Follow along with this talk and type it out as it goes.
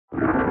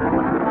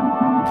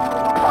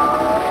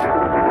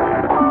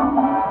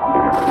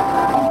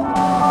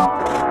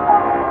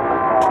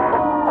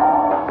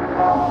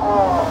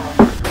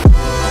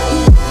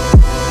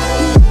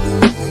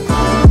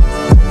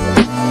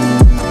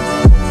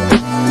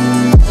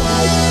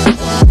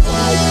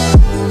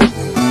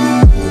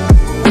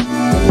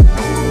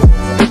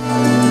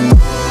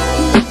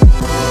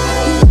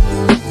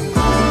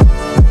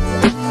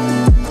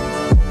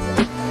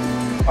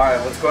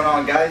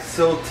Guys,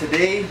 so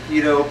today,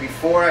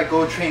 before I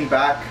go train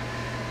back,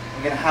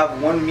 I'm gonna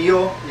have one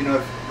meal.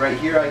 Right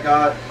here I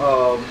got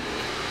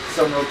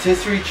some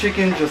rotisserie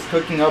chicken just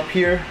cooking up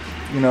here.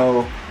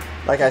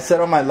 Like I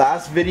said on my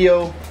last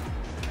video,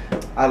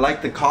 I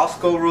like the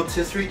Costco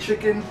rotisserie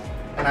chicken,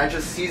 and I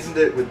just seasoned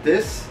it with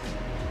this.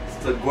 It's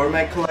the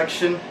gourmet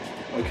collection,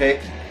 okay?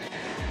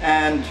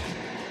 And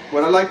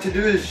what I like to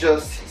do is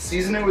just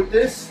season it with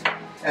this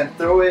and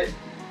throw it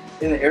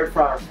in the air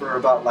fryer for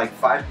about like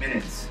 5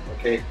 minutes.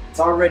 Okay, it's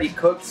already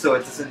cooked, so it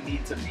doesn't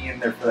need to be in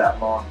there for that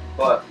long.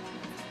 But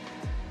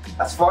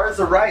as far as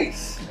the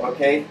rice,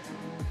 okay,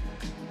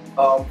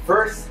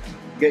 first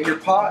get your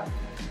pot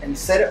and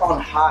set it on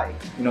high,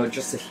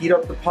 just to heat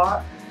up the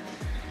pot.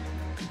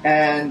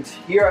 And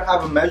here I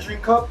have a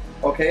measuring cup,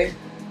 okay,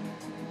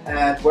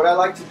 and what I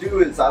like to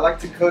do is I like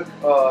to cook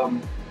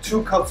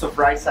 2 cups of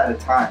rice at a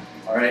time.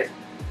 All right,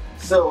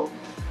 so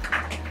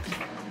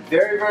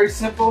very, very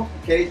simple.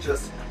 Okay,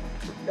 just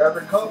grab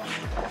your cup,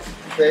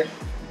 okay,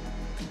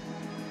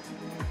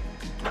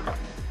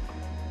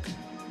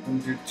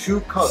 and do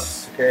 2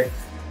 cups, okay?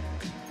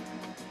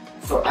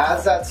 So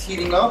as that's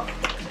heating up,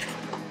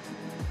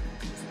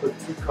 just put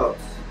 2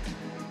 cups.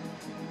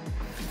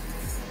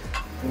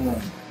 Boom.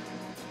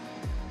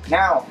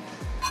 Now,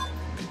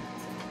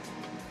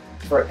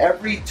 for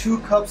every 2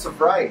 cups of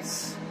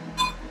rice,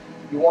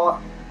 you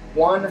want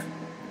 1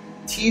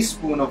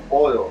 teaspoon of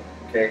oil,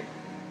 okay?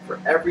 For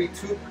every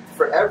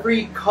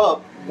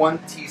cup, 1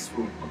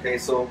 teaspoon, okay?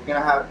 So we're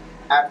gonna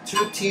add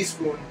 2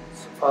 teaspoons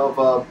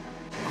of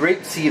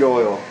grapeseed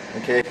oil,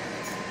 okay?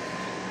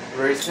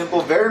 Very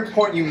simple, very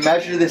important you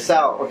measure this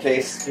out,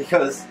 okay?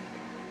 Because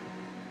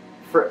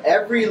for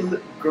every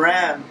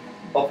gram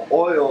of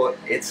oil,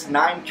 it's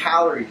 9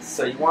 calories.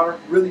 So you want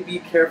to really be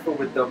careful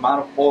with the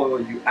amount of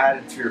oil you add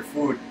into your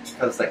food,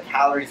 because the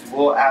calories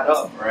will add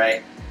up,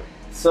 right?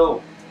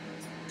 So,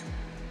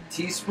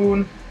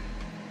 teaspoon,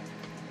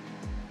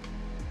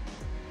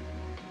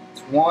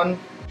 it's 1,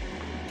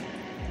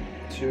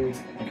 2,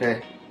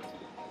 okay?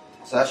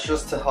 So that's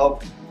just to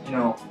help,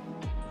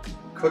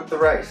 cook the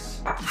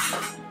rice.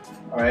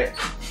 Alright,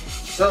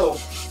 so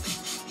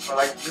what I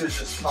like to do is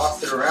just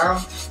toss it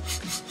around.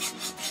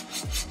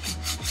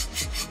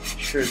 Make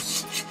sure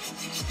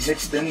it's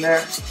mixed in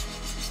there.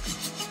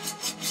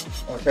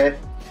 Okay,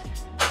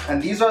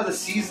 and these are the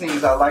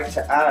seasonings I like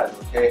to add,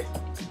 okay?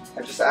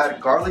 I just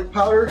add garlic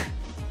powder.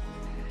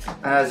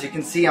 As you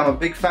can see, I'm a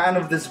big fan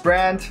of this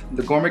brand,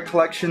 the Gourmet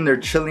Collection, their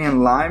chili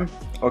and lime,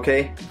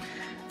 okay?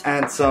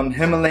 And some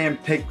Himalayan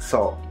pink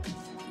salt.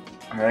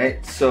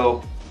 Alright,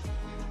 so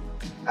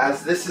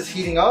as this is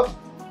heating up,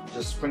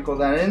 just sprinkle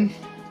that in.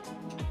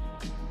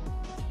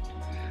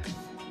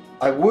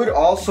 I would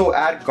also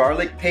add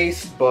garlic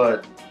paste,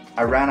 but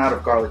I ran out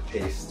of garlic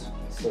paste.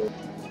 So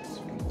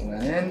sprinkle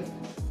that in.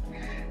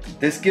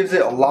 This gives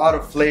it a lot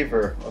of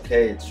flavor,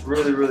 okay? It's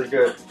really, really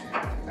good.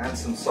 And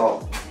some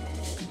salt.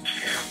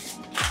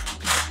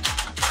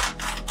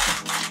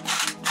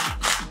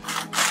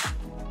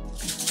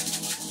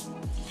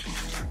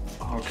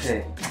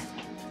 Okay,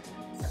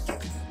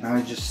 now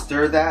I just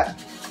stir that,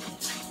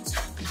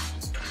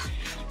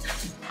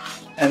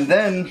 and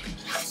then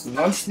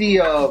once the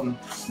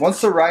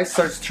rice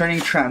starts turning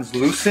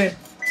translucent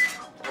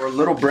or a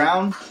little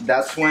brown,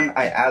 that's when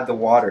I add the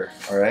water.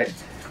 All right.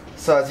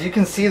 So as you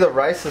can see, the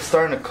rice is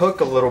starting to cook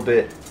a little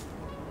bit.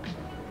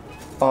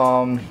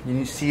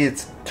 You see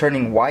it's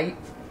turning white,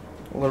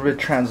 a little bit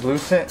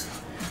translucent.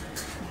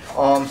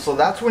 So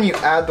that's when you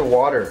add the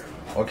water.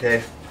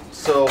 Okay.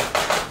 So,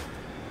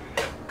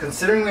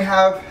 considering we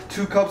have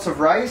 2 cups of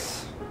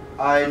rice,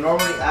 I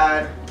normally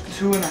add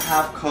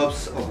 2.5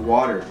 cups of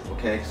water,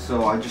 okay?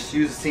 So I just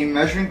use the same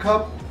measuring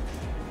cup,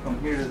 come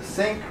here to the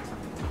sink.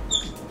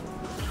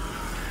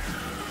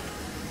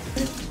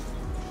 It's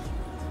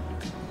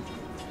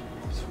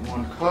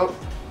 1 cup.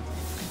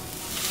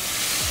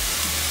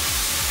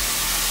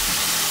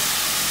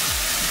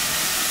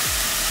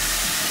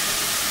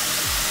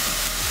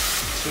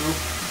 2.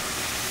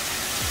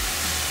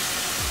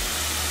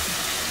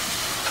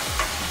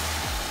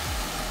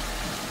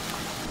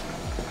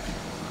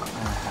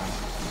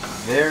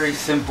 Very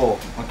simple,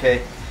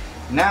 okay?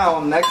 Now,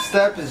 next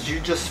step is you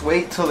just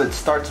wait till it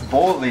starts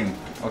boiling,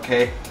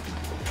 okay?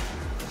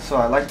 So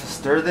I like to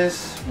stir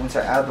this once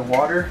I add the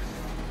water.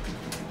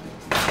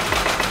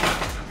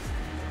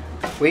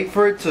 Wait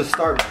for it to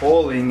start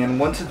boiling, and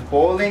once it's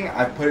boiling,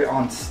 I put it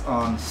on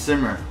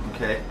simmer,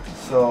 okay?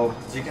 So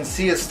as you can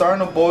see, it's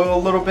starting to boil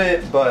a little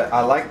bit, but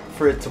I like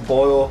for it to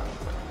boil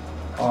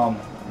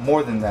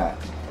more than that,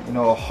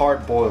 a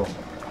hard boil.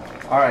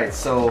 Alright,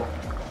 so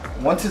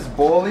once it's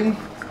boiling,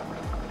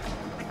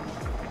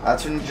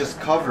 that's when you just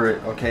cover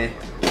it, okay?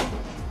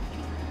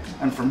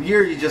 And from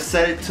here you just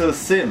set it to a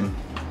simmer.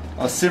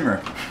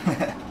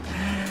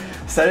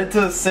 Set it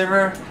to a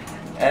simmer,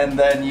 and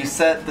then you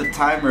set the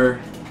timer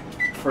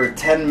for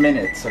 10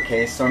 minutes,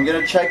 okay? So I'm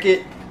gonna check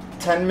it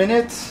 10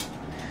 minutes.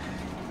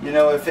 You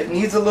know, if it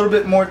needs a little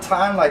bit more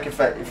time, like if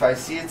I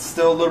see it's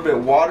still a little bit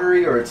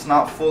watery or it's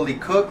not fully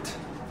cooked,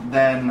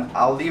 then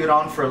I'll leave it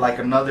on for like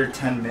another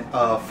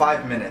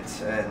 5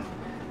 minutes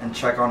and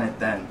check on it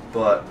then.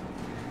 But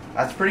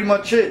that's pretty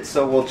much it.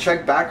 So we'll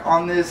check back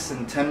on this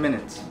in 10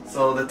 minutes.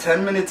 So the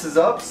 10 minutes is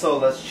up, so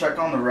let's check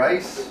on the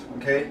rice,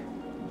 okay?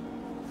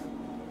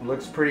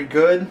 Looks pretty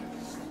good.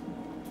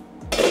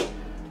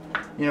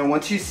 You know,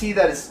 once you see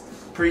that it's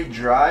pretty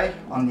dry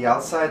on the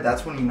outside,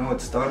 that's when you know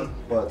it's done.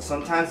 But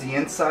sometimes the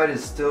inside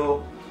is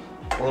still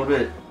a little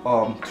bit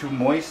too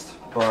moist,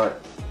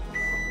 but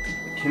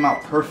it came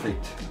out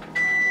perfect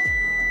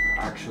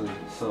actually,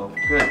 so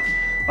good.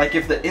 Like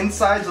if the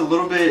inside's a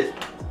little bit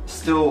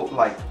still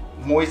like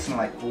moist and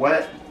like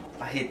wet,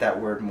 I hate that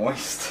word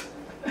moist.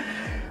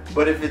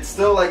 But if it's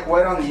still like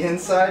wet on the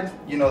inside,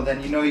 you know,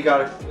 then you know you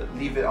gotta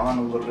leave it on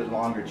a little bit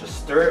longer.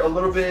 Just stir it a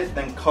little bit,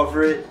 then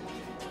cover it,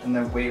 and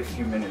then wait a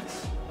few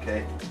minutes,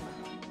 okay?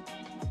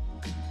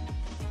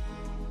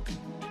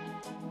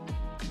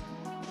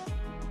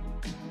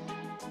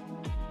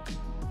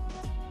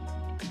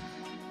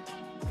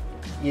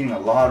 Eating a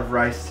lot of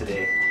rice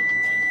today.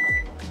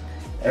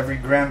 Every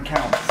gram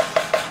counts.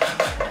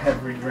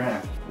 Every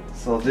gram.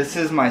 So this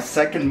is my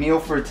second meal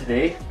for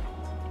today.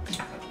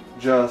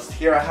 Just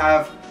here I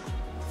have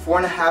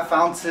 4.5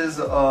 ounces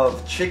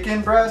of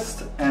chicken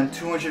breast and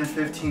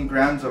 215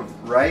 grams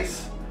of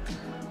rice.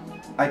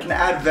 I can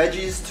add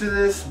veggies to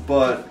this,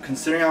 but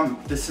considering I'm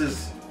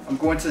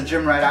going to the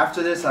gym right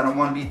after this, I don't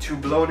want to be too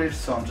bloated,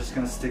 so I'm just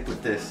gonna stick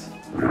with this.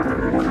 You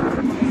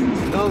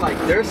know, like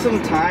there's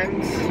some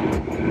times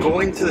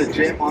going to the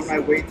gym, on my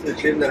way to the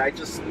gym, that I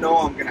just know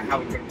I'm gonna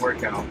have a good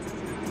workout.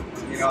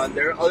 You know, and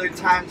there are other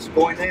times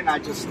going in, I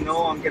just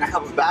know I'm gonna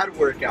have a bad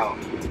workout.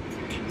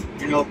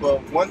 You know,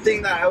 but one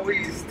thing that I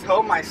always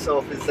tell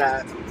myself is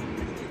that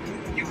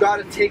you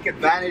gotta take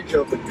advantage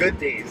of the good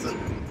days, the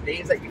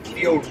days that you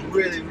feel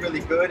really, really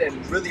good,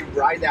 and really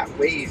ride that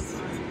wave.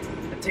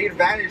 And take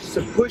advantage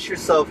to push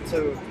yourself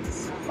to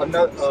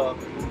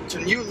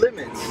new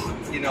limits,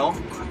 you know?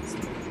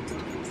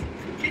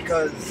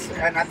 Because,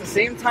 and at the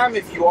same time,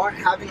 if you are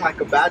having like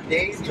a bad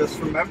day, just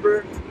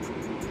remember,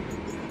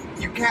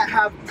 you can't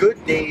have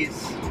good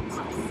days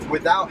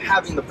without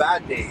having the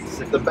bad days.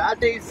 If the bad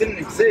days didn't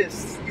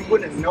exist, you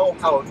wouldn't know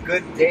how a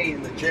good day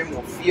in the gym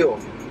will feel,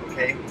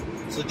 okay?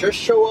 So just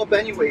show up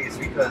anyways,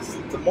 because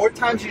the more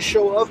times you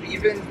show up,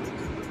 even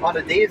on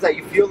the days that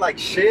you feel like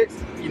shit,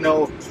 you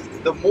know,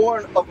 the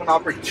more of an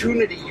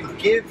opportunity you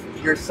give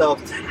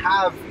yourself to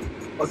have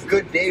a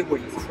good day where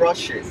you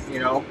crush it, you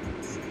know?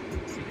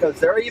 Because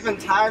there are even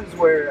times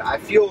where I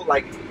feel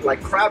like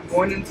crap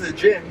going into the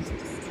gym,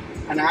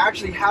 and I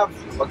actually have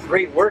a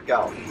great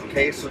workout,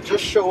 okay? So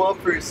just show up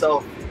for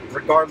yourself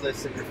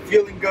regardless if you're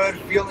feeling good,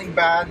 feeling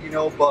bad, you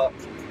know, but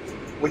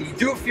when you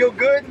do feel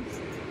good,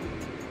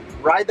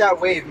 ride that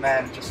wave,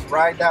 man. Just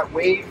ride that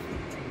wave,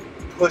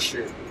 push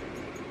it.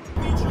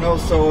 You know,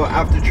 so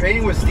after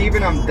training with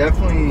Steven, I'm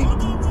definitely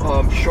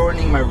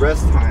shortening my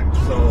rest time.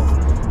 So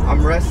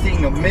I'm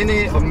resting a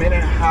minute and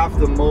a half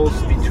the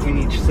most between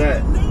each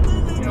set.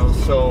 You know,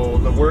 so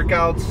the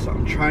workouts,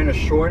 I'm trying to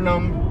shorten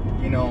them,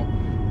 you know.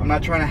 I'm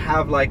not trying to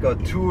have like a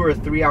 2 or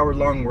 3 hour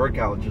long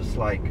workout, just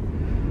like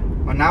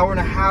an hour and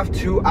a half,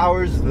 2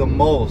 hours the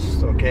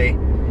most, okay?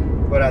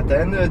 But at the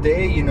end of the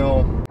day, you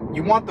know,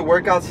 you want the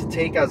workouts to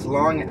take as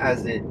long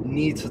as it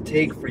needs to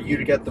take for you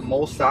to get the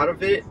most out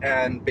of it,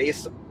 and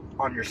based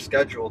on your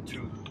schedule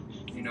too,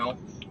 you know.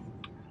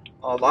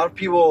 A lot of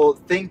people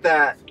think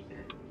that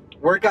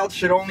workouts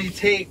should only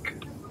take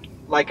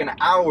like an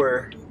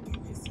hour.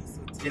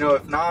 You know,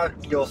 if not,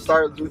 you'll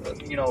start,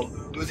 you know,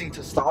 losing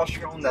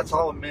testosterone. That's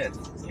all a myth,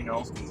 you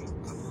know.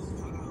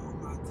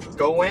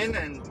 Go in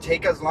and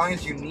take as long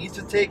as you need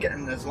to take,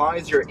 and as long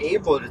as you're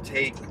able to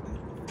take,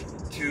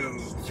 to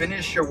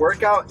finish your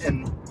workout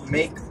and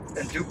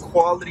do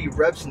quality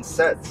reps and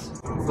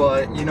sets.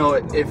 But, you know,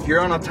 if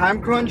you're on a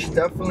time crunch,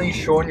 definitely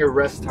shorten your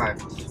rest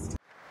times.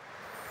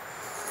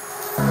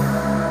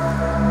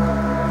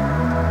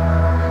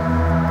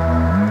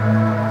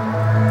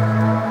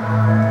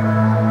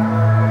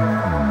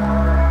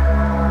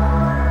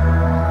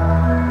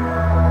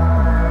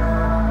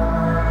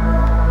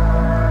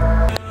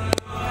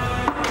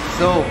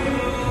 So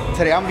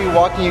today I'm gonna be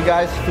walking you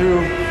guys through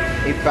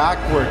a back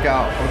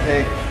workout,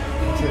 okay?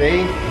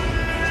 Today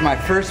is my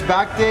first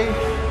back day,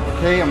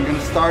 okay? I'm gonna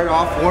start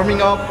off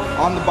warming up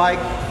on the bike,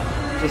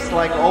 just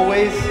like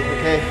always,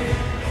 okay?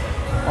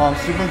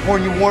 Super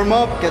important you warm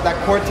up, get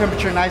that core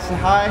temperature nice and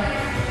high,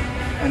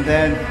 and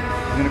then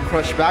I'm gonna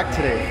crush back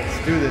today.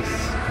 Let's do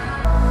this.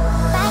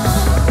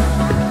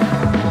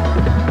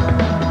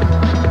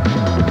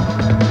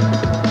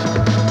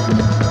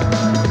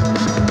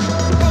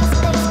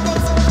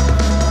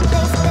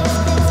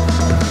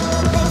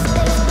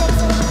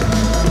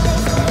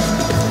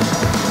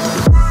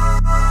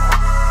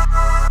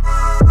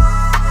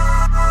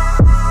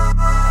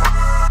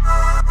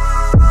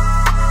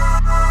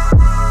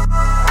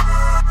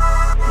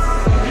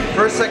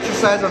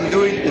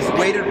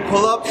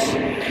 pull-ups,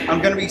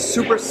 I'm gonna be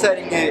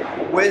supersetting it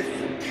with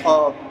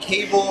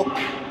cable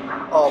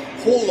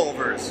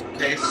pullovers.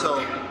 Okay,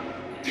 so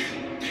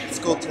let's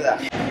go to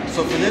that.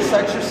 So for this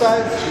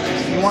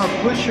exercise, you want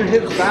to push your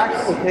hips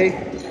back.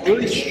 Okay,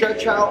 really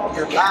stretch out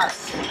your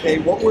lats. Okay,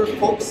 what we're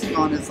focusing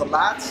on is the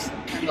lats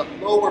and the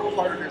lower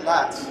part of your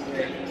lats.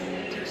 Okay.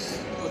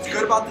 What's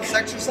good about this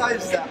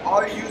exercise is that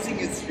all you're using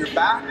is your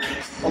back,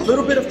 a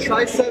little bit of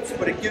triceps,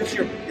 but it gives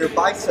your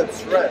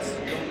biceps rest.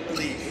 You don't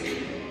really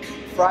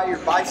fry your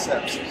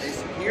biceps. Okay,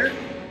 so here,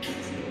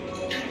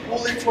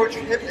 pull in towards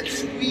your hip and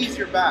squeeze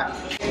your back.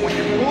 When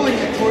you're pulling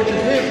it towards your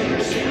hip, you're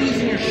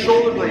squeezing your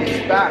shoulder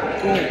blades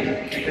back. Boom.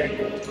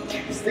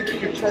 Okay. Sticking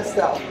your chest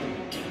out.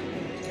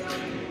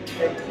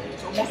 Okay.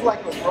 It's almost like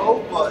a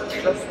row, but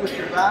just with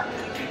your back.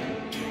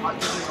 Not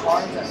using your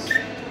arms,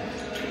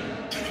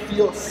 and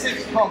feel a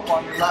sick pump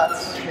on your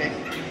lats. Okay.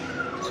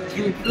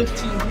 Doing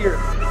 15 here.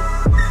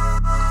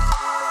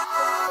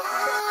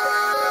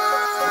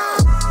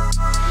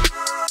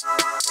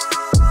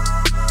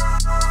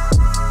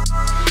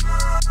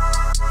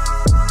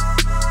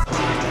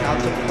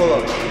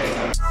 Pull-ups.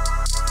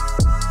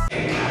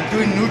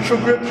 Doing neutral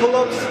grip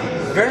pull-ups,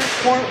 very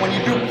important when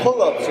you do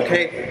pull-ups,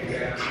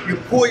 okay? You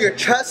pull your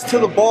chest to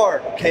the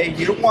bar, okay?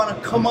 You don't want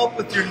to come up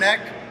with your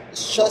neck,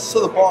 it's chest to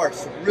the bar.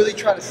 So really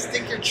try to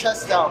stick your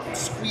chest out and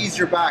squeeze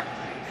your back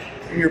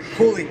when you're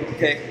pulling,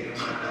 okay?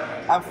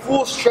 And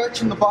full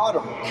stretch in the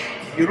bottom.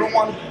 You don't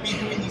want to be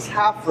doing these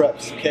half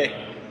reps,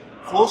 okay?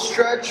 Full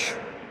stretch,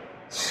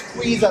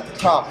 squeeze at the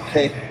top,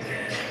 okay?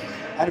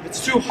 And if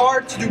it's too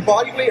hard to do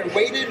body weight or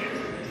weighted,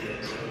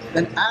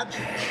 then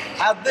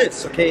add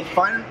this, okay?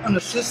 Find an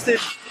assisted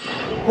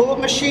pull-up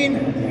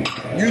machine,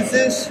 use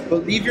this,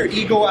 but leave your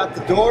ego at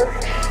the door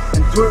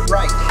and do it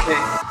right,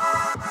 okay?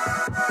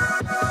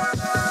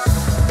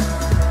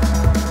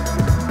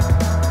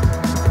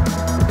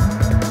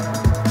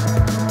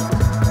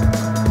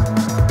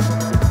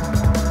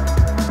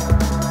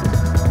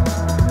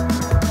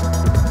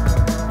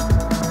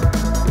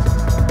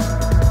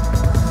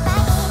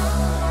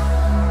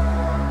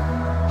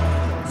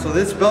 So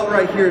this belt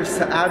right here is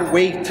to add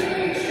weight,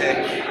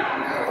 okay?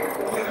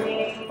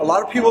 A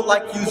lot of people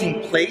like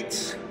using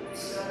plates,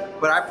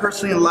 but I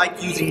personally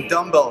like using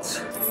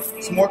dumbbells.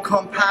 It's more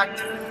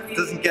compact,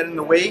 doesn't get in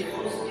the way.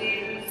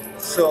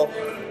 So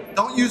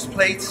don't use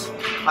plates.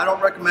 I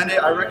don't recommend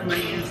it. I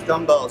recommend you use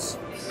dumbbells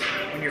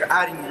when you're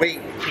adding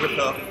weight with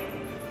a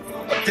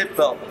dip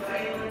belt.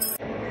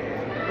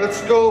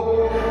 Let's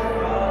go.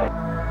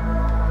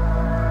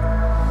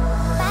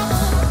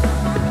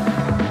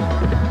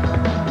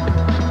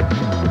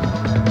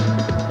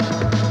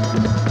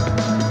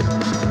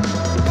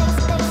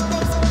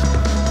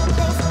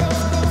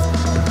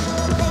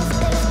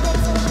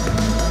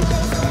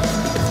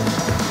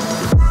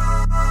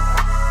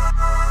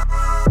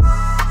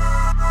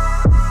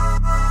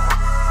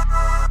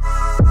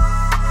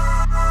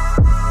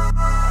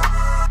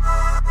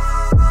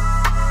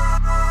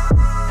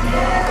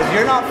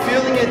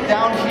 Feeling it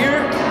down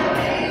here,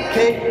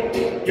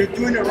 okay, you're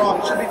doing it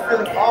wrong. You should be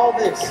feeling all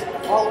this,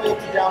 all the way up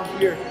to down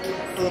here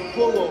for the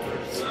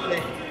pullovers,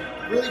 okay.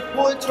 Really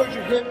pull it towards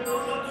your hip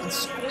and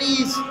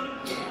squeeze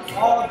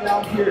all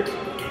down here,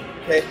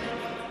 okay.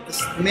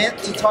 This is meant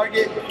to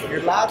target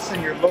your lats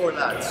and your lower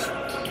lats.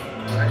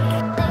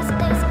 Right.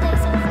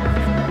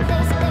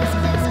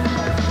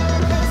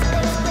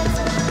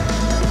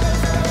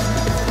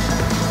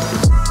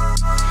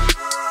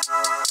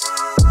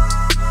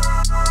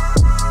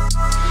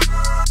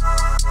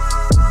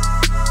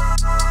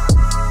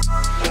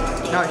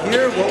 Now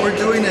here, what we're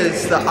doing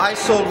is the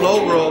ISO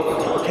low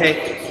row,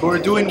 okay? But we're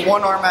doing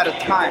one arm at a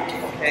time,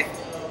 okay?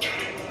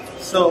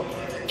 So,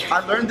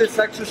 I learned this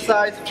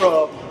exercise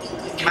from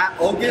Matt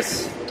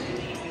Ogus.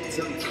 He's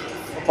a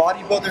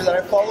bodybuilder that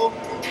I follow.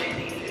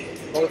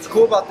 But what's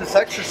cool about this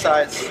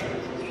exercise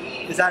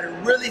is that it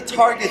really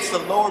targets the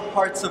lower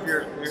parts of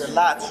your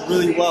lats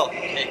really well,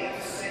 okay?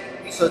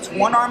 So it's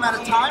one arm at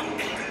a time.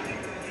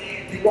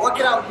 You walk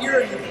it out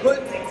here and you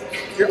put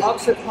your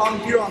opposite palm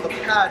here on the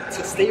pad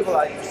to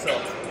stabilize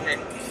yourself, okay?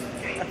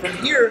 And from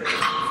here,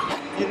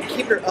 you can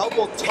keep your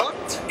elbow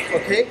tucked,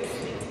 okay?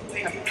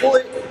 And pull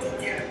it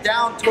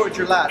down towards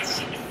your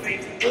lats.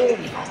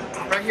 Boom.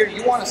 Right here,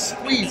 you want to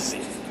squeeze.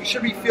 You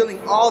should be feeling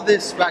all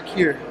this back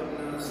here.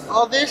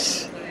 All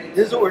this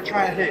is what we're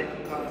trying to hit.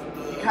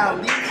 You kind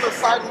of lean to the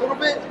side a little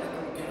bit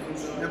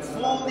and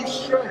fully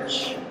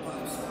stretch.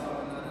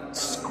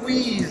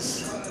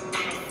 Squeeze.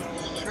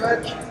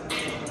 Stretch.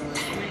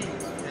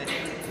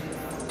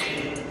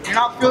 If you're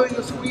not feeling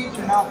the squeeze,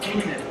 you're not doing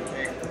it,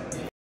 okay?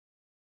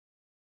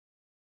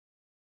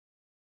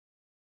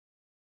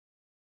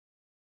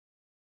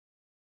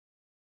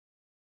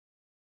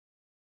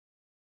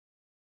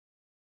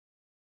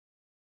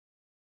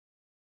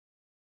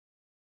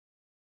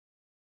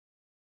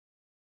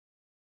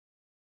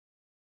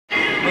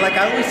 But like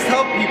I always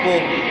tell people,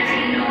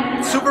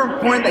 it's super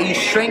important that you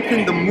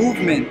strengthen the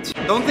movement.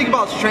 Don't think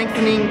about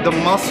strengthening the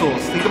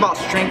muscles, think about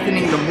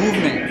strengthening the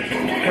movement.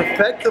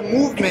 Perfect the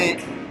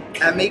movement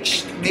and make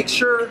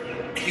sure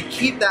you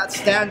keep that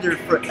standard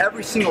for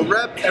every single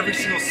rep, every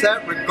single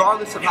set,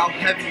 regardless of how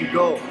heavy you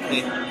go.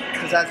 Okay?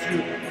 Because as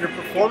you're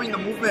performing the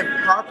movement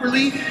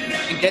properly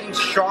and getting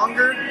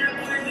stronger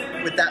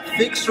with that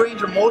fixed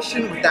range of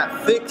motion, with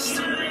that fixed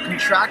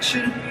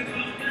contraction,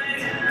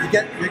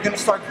 you're gonna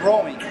start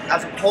growing.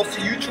 As opposed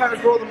to you trying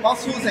to grow the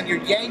muscles and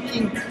you're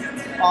yanking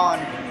on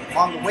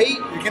the weight,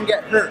 you're gonna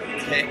get hurt.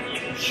 Okay?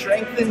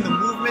 Strengthen the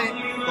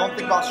movement. Don't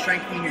think about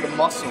strengthening the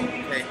muscle.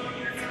 Okay?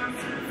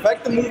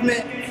 Perfect the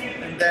movement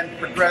and then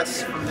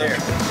progress from there.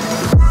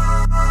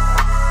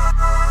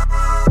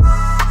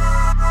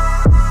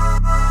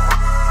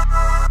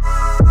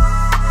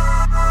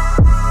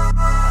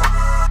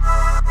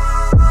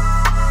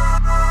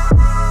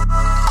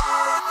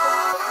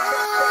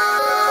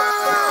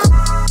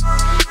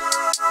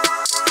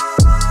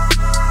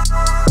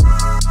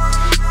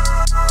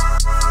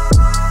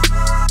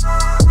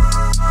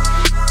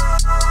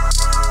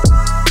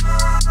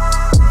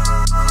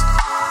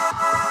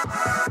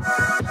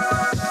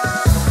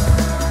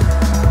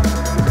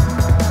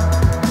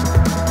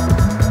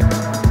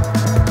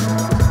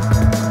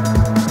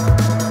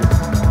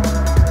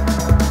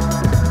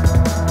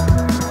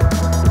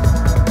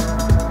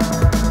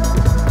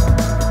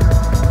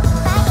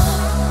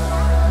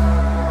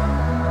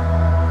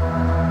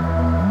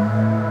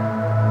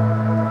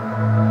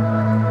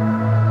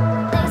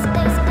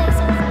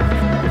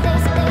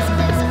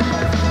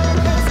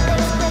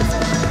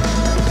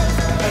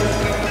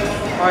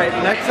 Alright,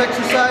 next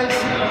exercise,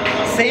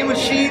 same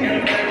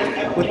machine,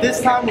 but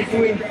this time we're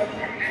doing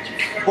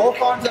both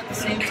arms at the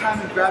same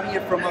time and grabbing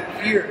it from up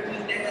here.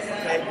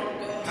 Okay?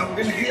 And we're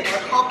going to hit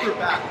our upper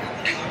back.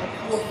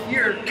 We'll pull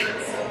here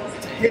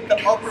to hit the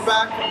upper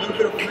back, a little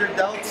bit of rear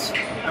delts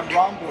and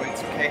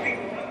rhomboids, okay?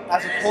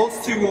 As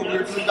opposed to what we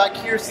were doing back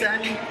here,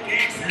 standing,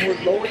 more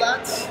lower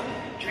lats.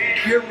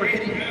 Here we're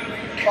hitting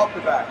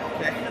upper back,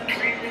 okay?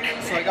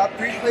 So I got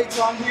 3 plates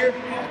on here.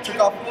 I took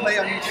off a plate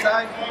on each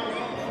side.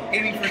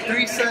 Aiming for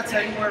 3 sets,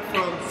 anywhere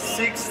from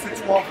 6 to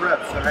 12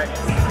 reps, alright?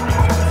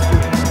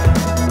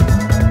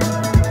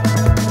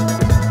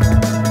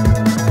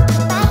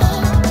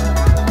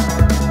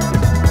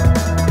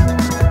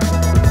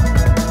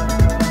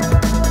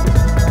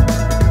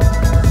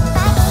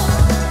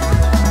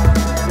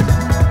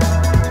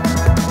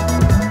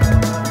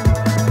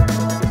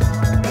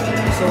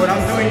 So what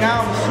I'm doing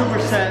now is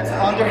superset,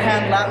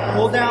 underhand lat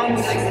pull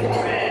downs,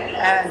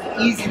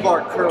 and easy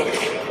bar curls.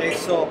 Okay,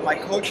 so my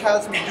coach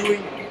has me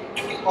doing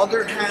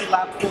other hand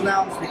lat pull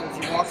downs because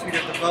he wants me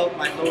to develop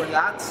my lower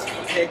lats.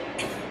 Okay,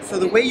 so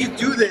the way you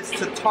do this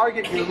to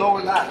target your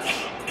lower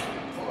lats.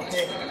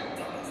 Okay,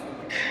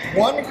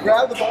 1,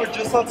 grab the bar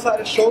just outside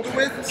of shoulder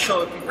width.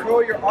 So if you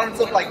curl your arms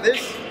up like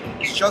this,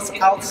 it's just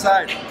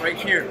outside, right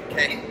here.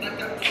 Okay,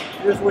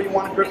 here's where you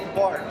want to grip the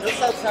bar,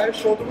 just outside of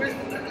shoulder width.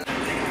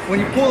 When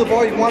you pull the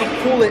bar, you want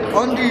to pull it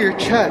under your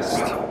chest,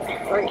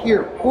 right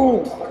here.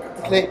 Boom.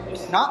 Okay,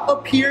 not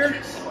up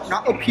here,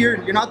 not up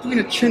here. You're not doing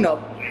a chin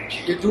up.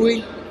 You're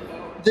doing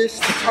this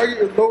to target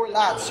your lower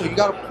lats, so you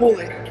gotta pull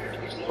it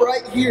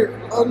right here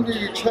under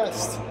your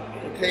chest.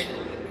 Okay,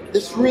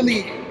 this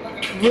really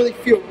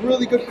feel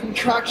really good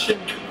contraction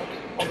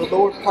on the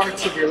lower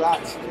parts of your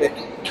lats. Okay,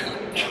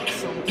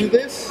 so do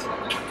this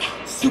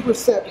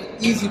superset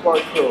with easy bar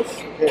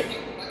curls. Okay,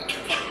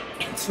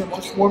 so I'm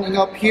just warming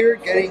up here,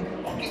 getting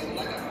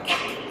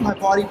my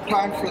body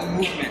primed for the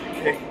movement.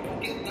 Okay,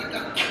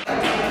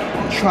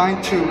 I'm trying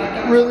to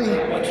really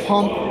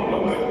pump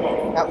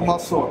that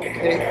muscle,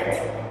 okay?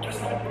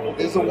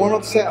 There's a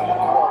warm-up set. I'm gonna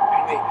go up.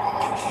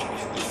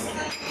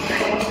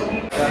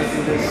 Gotta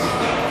do this.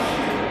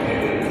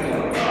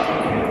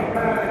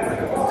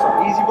 So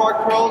easy bar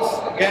curls.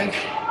 Again,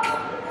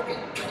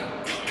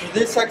 for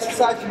this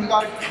exercise, you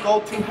gotta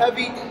go too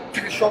heavy.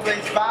 Keep your shoulder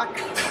blades back,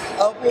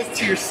 elbows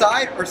to your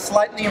side or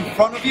slightly in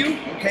front of you.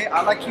 Okay,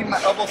 I like keeping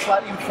my elbows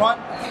slightly in front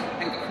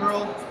and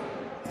curl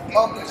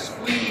up and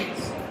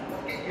squeeze.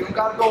 You don't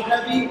gotta go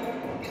heavy.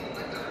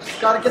 Just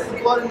gotta get the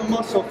blood in the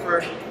muscle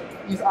for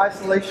these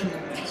isolation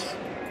movements.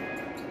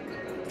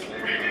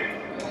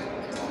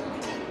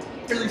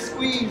 Really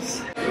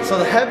squeeze. So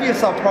the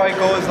heaviest I'll probably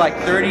go is like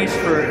 30s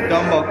for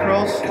dumbbell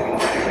curls.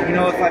 You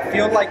know, if I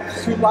feel like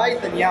it's too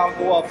light, then yeah, I'll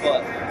go up.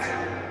 But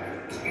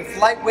with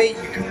lightweight,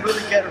 you can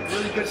really get a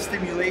really good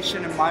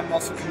stimulation in mind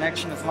muscle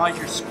connection as long as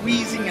you're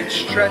squeezing and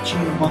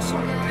stretching the muscle.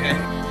 Okay.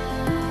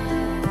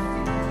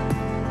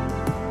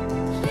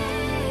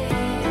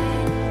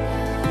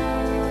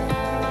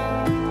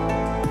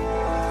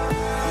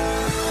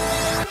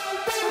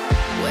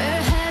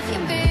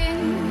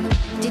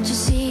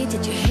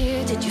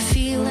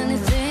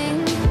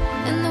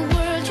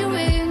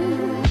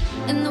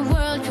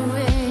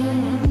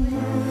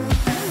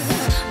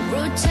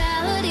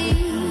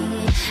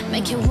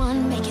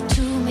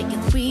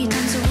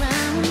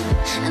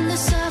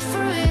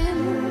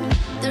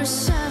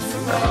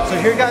 So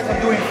here guys,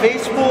 I'm doing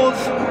face pulls,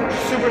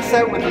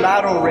 superset with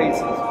lateral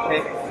raises,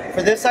 okay?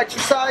 For this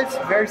exercise,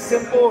 very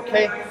simple,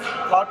 okay?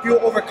 A lot of people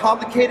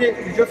overcomplicate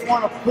it. You just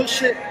want to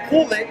push it,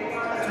 pull it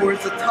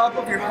towards the top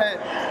of your head.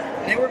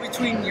 Anywhere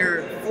between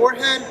your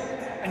forehead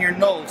and your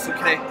nose,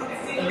 okay?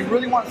 And you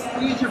really want to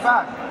squeeze your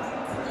back.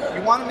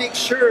 You want to make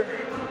sure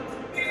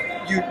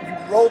you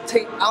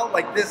rotate out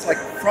like this, like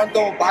front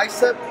double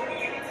bicep,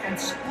 and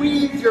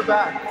squeeze your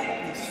back.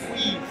 And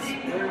squeeze.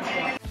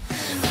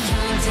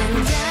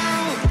 Counting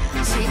down,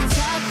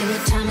 tick-tock, and the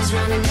time is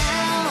running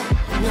out.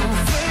 No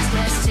first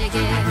class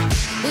ticket,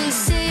 we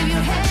save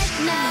your head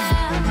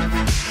now.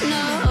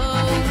 No,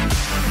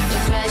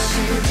 we're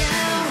crashing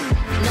down.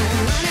 No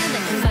money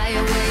that can buy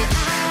your way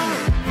out.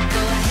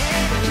 Go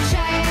ahead and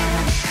try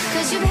it,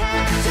 'cause you've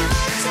had your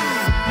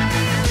time.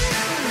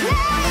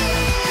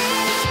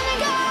 Playing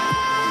God,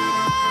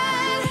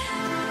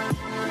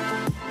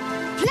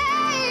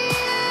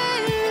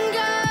 playing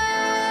God.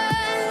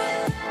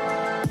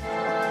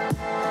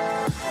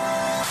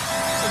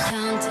 We're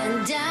counting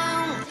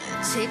down,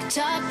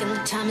 tick-tock, and the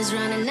time is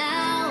running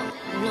out.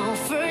 No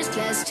first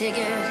class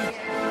ticket.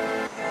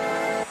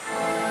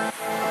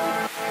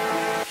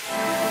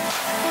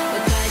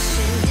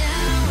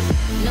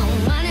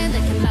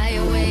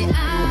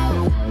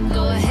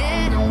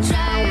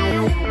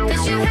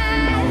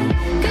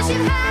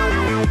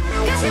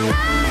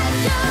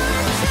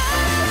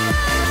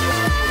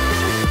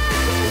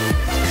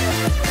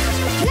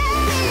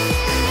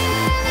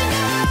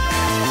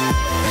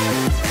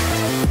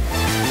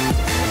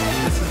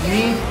 This is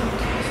me,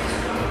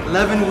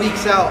 11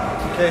 weeks out,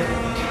 okay?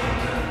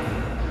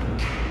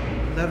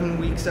 11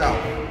 weeks out.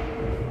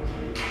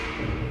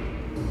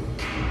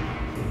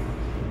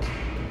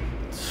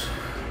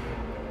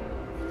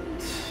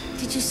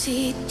 Did you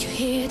see, did you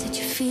hear, did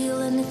you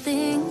feel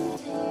anything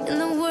in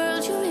the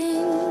world you're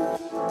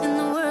in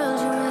the world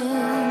you're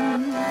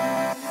in?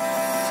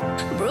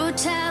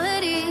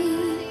 Brutality,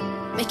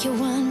 make it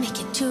one, make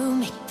it two,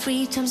 make it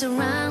three times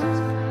around.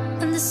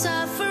 And the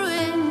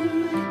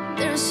suffering,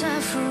 there's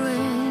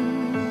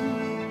suffering.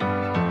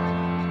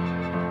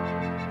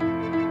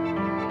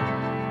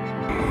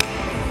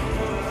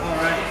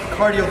 Alright,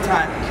 cardio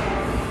time.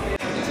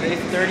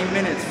 Today's 30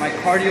 minutes. My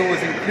cardio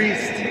was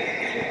increased.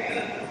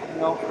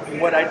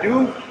 What I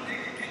do,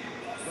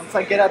 once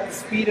I get at the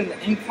speed and the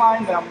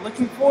incline that I'm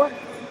looking for,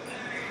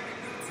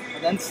 I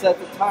then set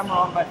the timer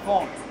on my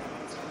phone.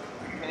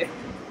 Okay?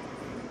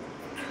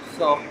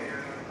 So,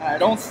 and I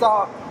don't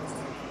stop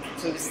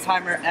until this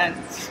timer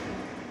ends.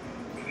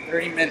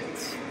 30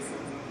 minutes.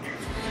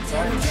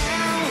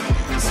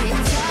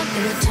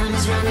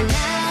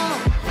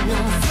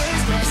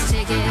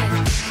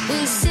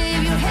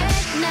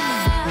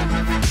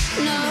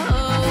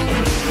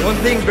 One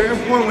thing very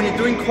important when you're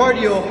doing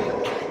cardio,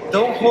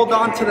 don't hold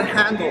on to the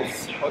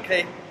handles,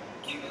 okay?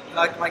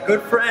 Like my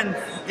good friend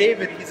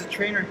David, he's a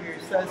trainer here,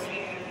 says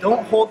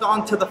don't hold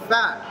on to the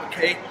fat,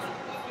 okay?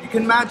 You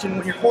can imagine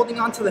when you're holding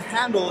on to the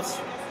handles,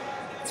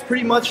 it's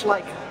pretty much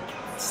like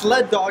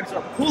sled dogs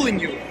are pulling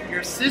you.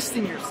 You're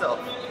assisting yourself.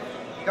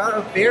 You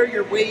gotta bear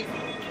your weight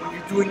when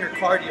you're doing your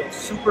cardio.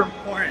 Super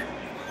important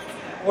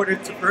in order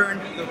to burn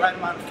the right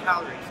amount of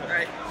calories,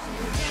 alright?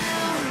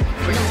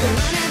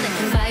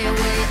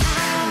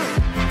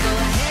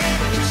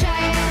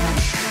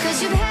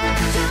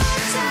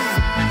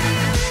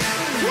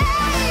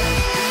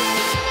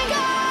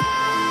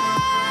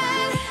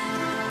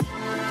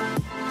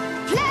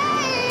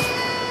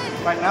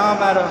 Right now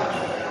I'm at a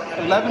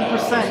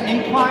 11%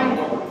 incline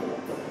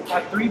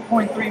at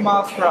 3.3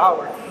 miles per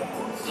hour.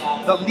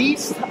 The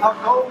least I'll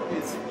go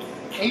is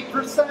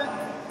 8%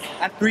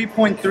 at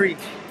 3.3.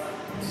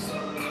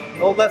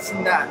 No less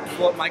than that is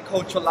what my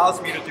coach allows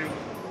me to do.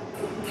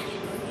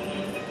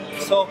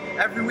 So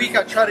every week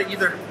I try to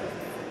either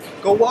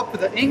go up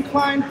with the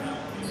incline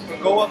or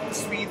go up the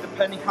speed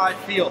depending how I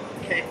feel,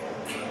 okay?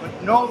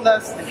 But no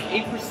less than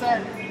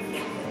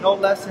 8%, no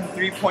less than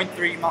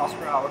 3.3 miles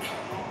per hour.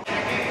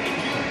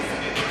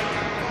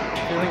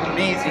 Feeling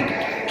amazing.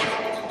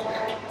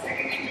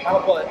 How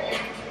about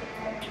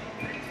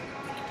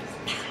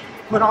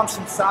put on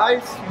some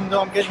size, even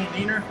though I'm getting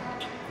leaner,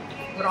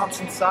 put on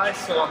some size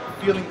so I'm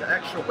feeling the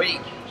extra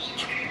weight.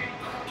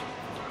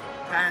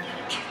 And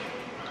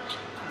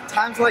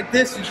times like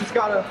this, you just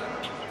gotta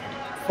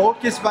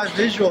focus by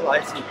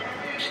visualizing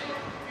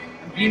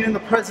and being in the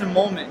present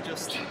moment.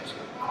 Just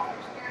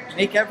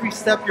make every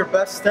step your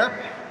best step,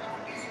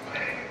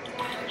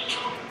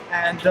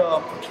 and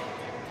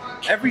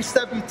every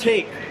step you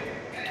take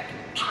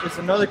is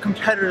another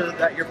competitor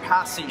that you're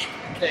passing,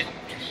 okay?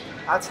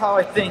 That's how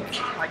I think.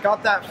 I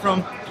got that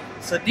from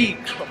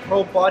Sadiq, a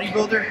pro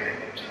bodybuilder.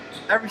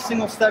 Every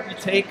single step you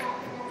take,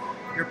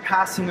 you're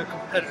passing a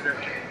competitor,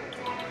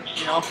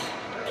 you know?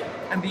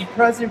 And be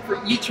present for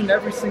each and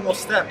every single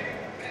step,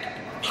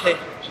 okay?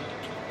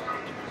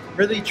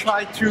 Really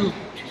try to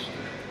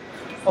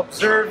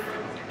observe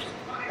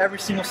every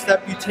single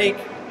step you take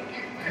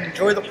and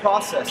enjoy the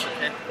process,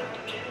 okay?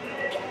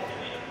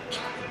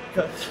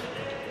 Because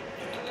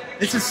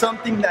this is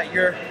something that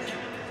you're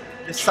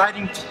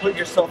deciding to put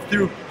yourself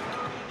through.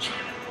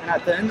 And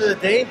at the end of the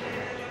day,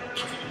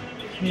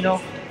 you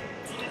know,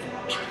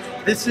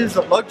 this is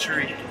a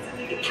luxury,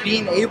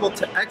 being able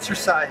to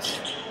exercise,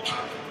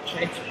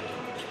 okay?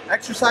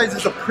 Exercise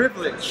is a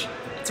privilege,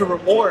 it's a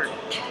reward,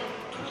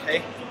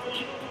 okay?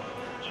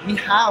 We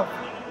have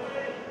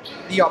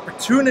the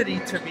opportunity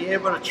to be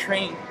able to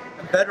train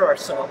and better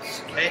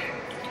ourselves, okay?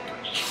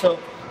 So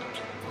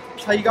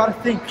that's how you gotta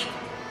think.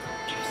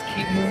 Just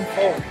keep moving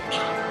forward.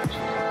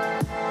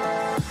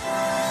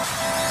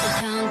 We're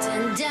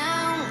counting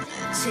down,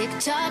 tick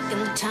tock,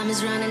 and the time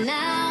is running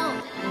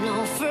out.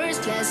 No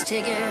first class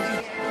ticket.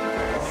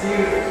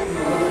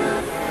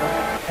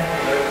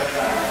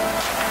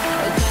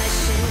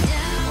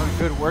 What a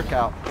good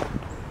workout.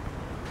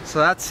 So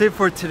that's it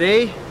for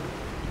today.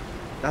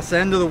 That's the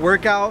end of the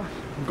workout.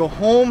 Go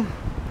home,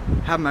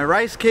 have my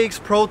rice cakes,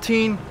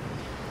 protein,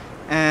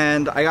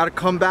 and I gotta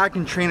come back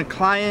and train a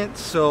client.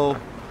 So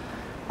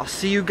I'll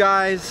see you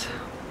guys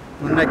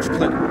in the next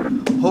clip.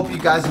 Hope you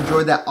guys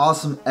enjoyed that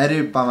awesome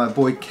edit by my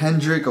boy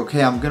Kendrick.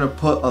 Okay, I'm gonna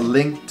put a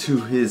link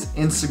to his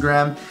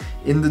Instagram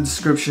in the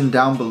description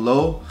down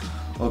below.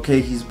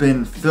 Okay, he's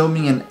been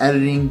filming and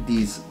editing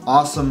these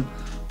awesome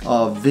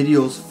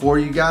videos for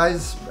you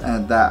guys,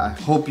 and that I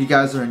hope you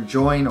guys are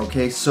enjoying.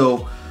 Okay,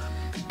 so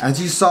as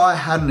you saw, I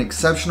had an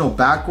exceptional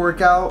back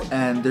workout,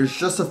 and there's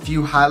just a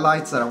few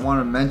highlights that I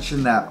want to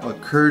mention that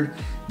occurred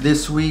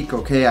this week.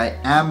 Okay, I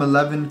am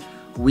 11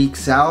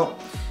 weeks out,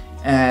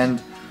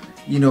 and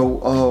you know,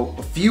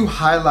 a few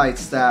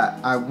highlights that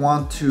I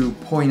want to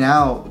point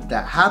out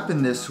that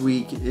happened this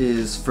week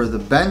is for the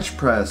bench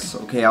press.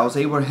 Okay, I was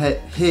able to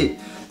hit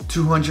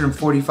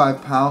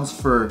 245 pounds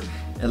for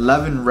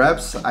 11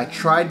 reps. I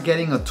tried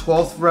getting a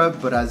 12th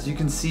rep, but as you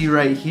can see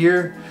right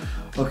here,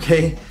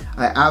 okay,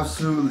 I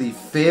absolutely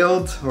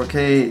failed.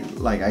 Okay,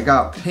 like I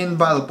got pinned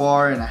by the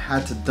bar and I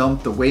had to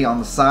dump the weight on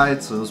the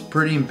side, so it was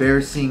pretty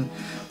embarrassing.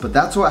 But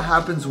that's what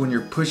happens when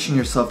you're pushing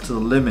yourself to the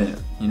limit,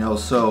 you know.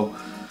 So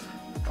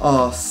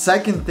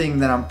second thing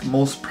that I'm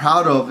most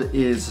proud of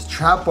is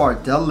trap bar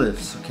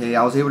deadlifts. Okay,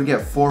 I was able to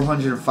get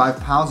 405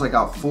 pounds. I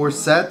got 4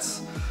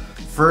 sets.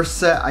 First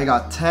set I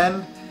got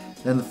 10,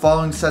 then the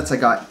following sets I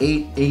got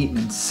 8, 8,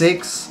 and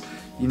 6.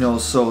 You know,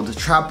 so the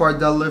trap bar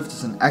deadlift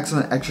is an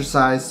excellent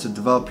exercise to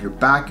develop your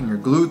back and your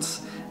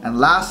glutes. And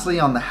lastly,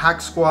 on the hack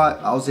squat,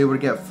 I was able to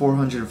get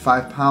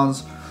 405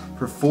 pounds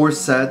for 4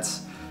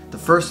 sets. The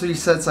first 3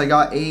 sets I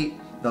got 8.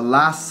 The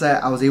last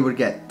set I was able to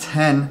get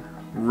 10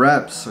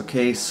 reps.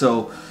 Okay,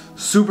 so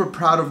super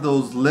proud of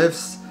those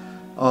lifts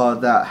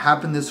that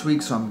happened this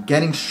week. So I'm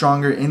getting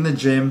stronger in the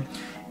gym,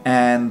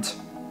 and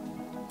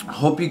I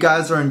hope you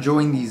guys are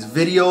enjoying these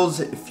videos.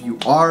 If you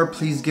are,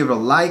 please give it a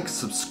like,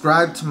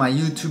 subscribe to my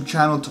YouTube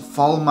channel to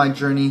follow my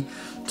journey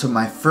to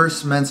my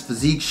first men's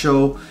physique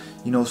show.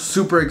 You know,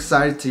 super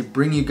excited to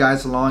bring you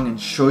guys along and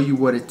show you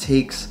what it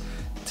takes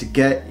to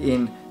get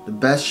in the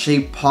best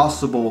shape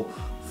possible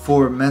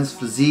for men's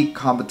physique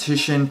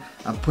competition.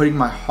 I'm putting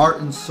my heart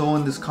and soul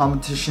in this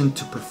competition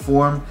to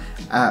perform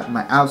at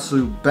my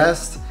absolute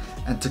best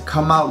and to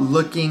come out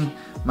looking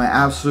my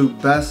absolute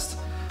best.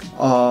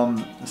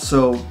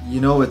 So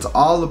you know, it's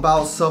all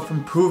about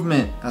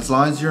self-improvement. As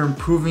long as you're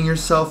improving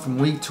yourself from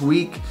week to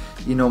week,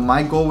 you know,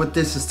 my goal with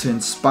this is to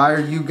inspire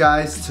you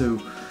guys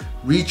to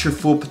reach your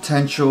full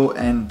potential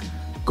and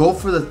go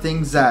for the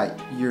things that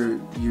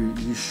you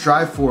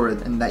strive for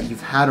and that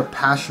you've had a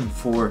passion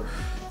for.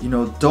 You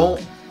know,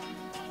 don't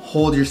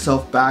hold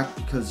yourself back,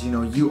 because you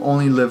know you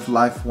only live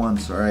life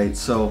once. All right,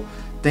 so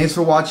thanks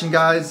for watching,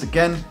 guys.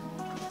 Again,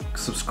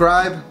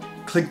 subscribe,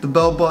 click the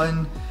bell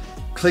button,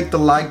 click the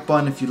like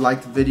button if you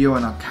liked the video,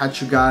 and I'll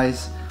catch you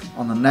guys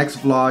on the next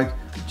vlog,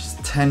 which is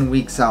 10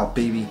 weeks out,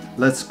 baby.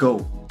 Let's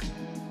go.